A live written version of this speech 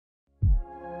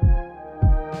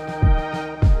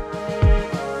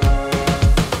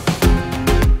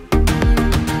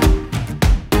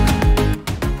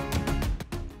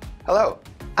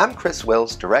I'm Chris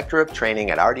Wills, Director of Training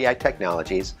at RDI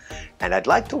Technologies, and I'd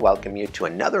like to welcome you to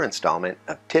another installment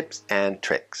of Tips and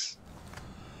Tricks.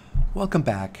 Welcome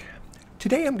back.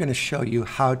 Today I'm going to show you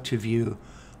how to view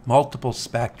multiple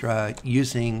spectra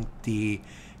using the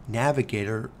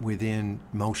navigator within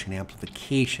Motion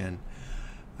Amplification.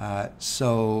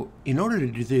 So in order to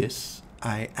do this,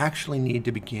 I actually need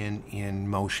to begin in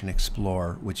Motion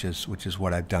Explorer, which is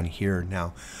what I've done here.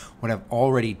 Now, what I've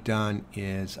already done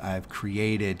is I've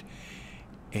created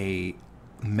a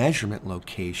measurement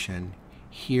location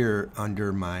here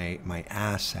under my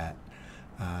asset.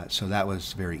 So that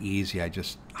was very easy. I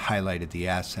just highlighted the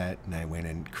asset and I went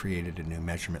and created a new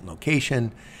measurement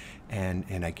location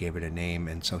and I gave it a name.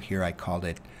 And so here I called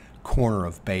it corner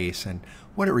of base, and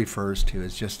what it refers to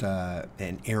is just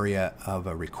an area of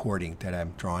a recording that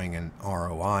I'm drawing an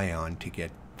ROI on to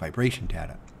get vibration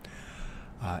data.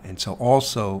 And so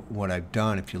also what I've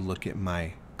done, if you look at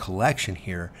my collection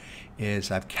here, is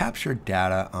I've captured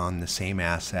data on the same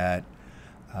asset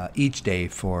each day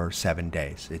for 7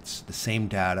 days. It's the same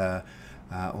data,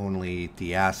 only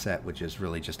the asset, which is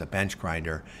really just a bench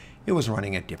grinder, it was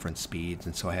running at different speeds,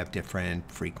 and so I have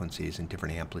different frequencies and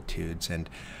different amplitudes. And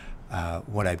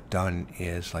what I've done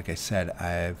is, like I said,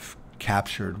 I've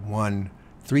captured one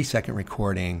 3-second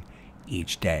recording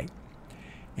each day.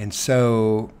 And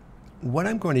so what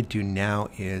I'm going to do now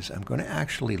is I'm going to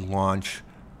actually launch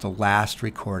the last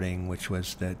recording, which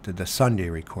was the Sunday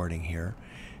recording here.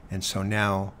 And so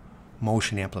now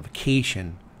Motion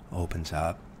Amplification opens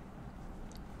up.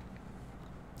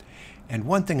 And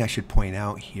one thing I should point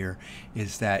out here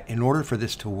is that in order for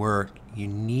this to work, you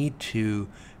need to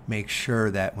make sure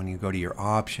that when you go to your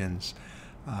options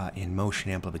in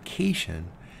Motion Amplification,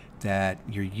 that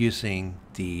you're using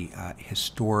the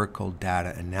historical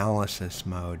data analysis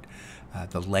mode,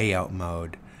 the layout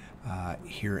mode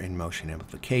here in Motion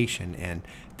Amplification. And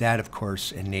that, of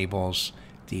course, enables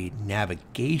the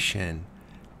navigation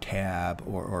tab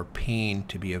or pane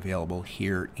to be available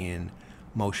here in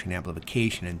Motion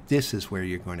Amplification, and this is where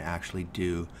you're going to actually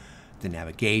do the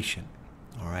navigation.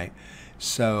 All right,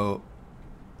 so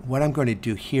what I'm going to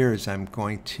do here is I'm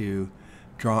going to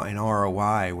draw an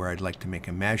ROI where I'd like to make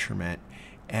a measurement,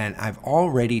 and I've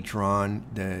already drawn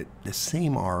the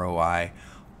same ROI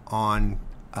on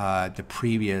the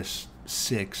previous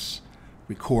 6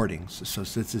 recordings. So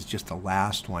this is just the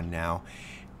last one now,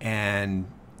 and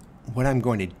what I'm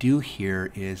going to do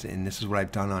here is, and this is what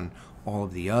I've done on all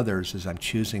of the others, is I'm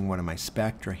choosing one of my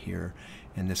spectra here,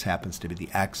 and this happens to be the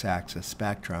x-axis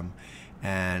spectrum,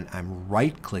 and I'm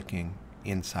right-clicking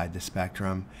inside the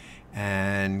spectrum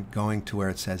and going to where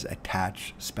it says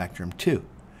Attach Spectrum To,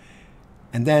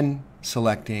 and then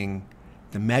selecting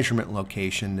the measurement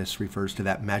location. This refers to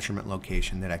that measurement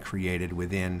location that I created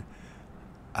within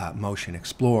Motion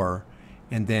Explorer,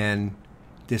 and then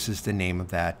this is the name of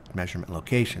that measurement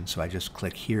location. So I just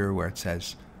click here where it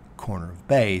says corner of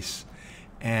base,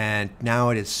 and now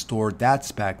it has stored that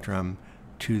spectrum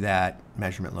to that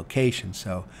measurement location.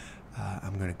 So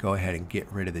I'm going to go ahead and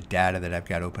get rid of the data that I've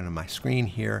got open on my screen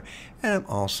here, and I'm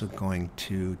also going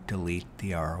to delete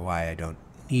the ROI. I don't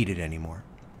need it anymore.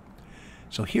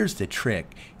 So here's the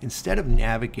trick. Instead of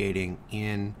navigating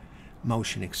in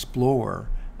Motion Explorer,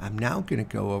 I'm now going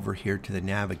to go over here to the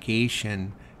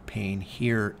navigation pane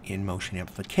here in Motion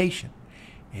Amplification.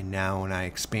 And now when I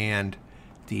expand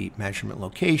the measurement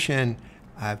location,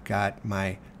 I've got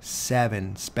my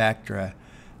 7 spectra.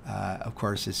 Of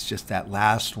course, it's just that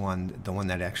last one, the one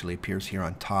that actually appears here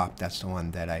on top. That's the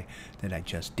one that I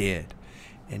just did.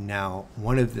 And now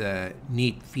one of the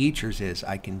neat features is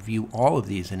I can view all of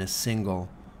these in a single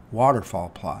waterfall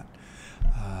plot.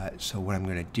 So what I'm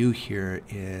going to do here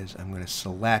is I'm going to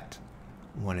select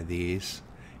one of these,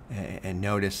 and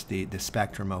notice the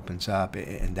spectrum opens up,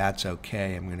 and that's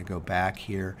okay. I'm going to go back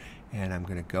here and I'm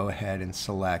going to go ahead and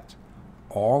select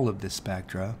all of the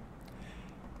spectra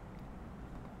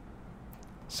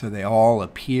so they all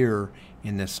appear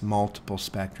in this multiple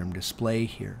spectrum display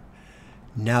here.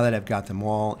 Now that I've got them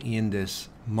all in this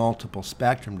multiple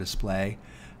spectrum display,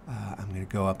 I'm going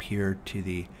to go up here to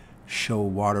the Show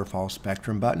Waterfall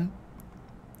Spectrum button,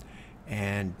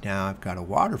 and now I've got a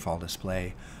waterfall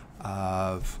display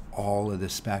of all of the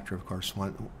spectra. Of course,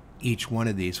 each one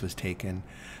of these was taken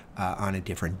on a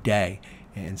different day,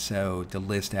 and so the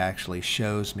list actually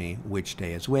shows me which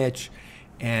day is which.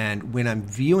 And when I'm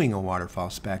viewing a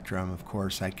waterfall spectrum, of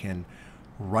course, I can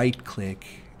right-click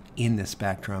in the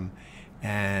spectrum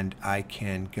and I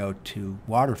can go to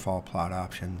waterfall plot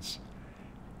options,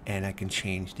 and I can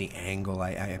change the angle.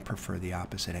 I prefer the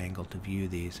opposite angle to view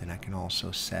these, and I can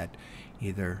also set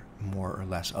either more or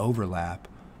less overlap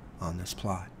on this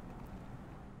plot.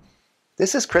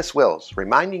 This is Chris Wills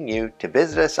reminding you to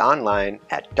visit us online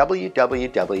at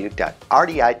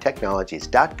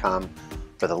www.rditechnologies.com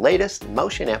for the latest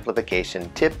motion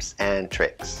amplification tips and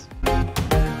tricks.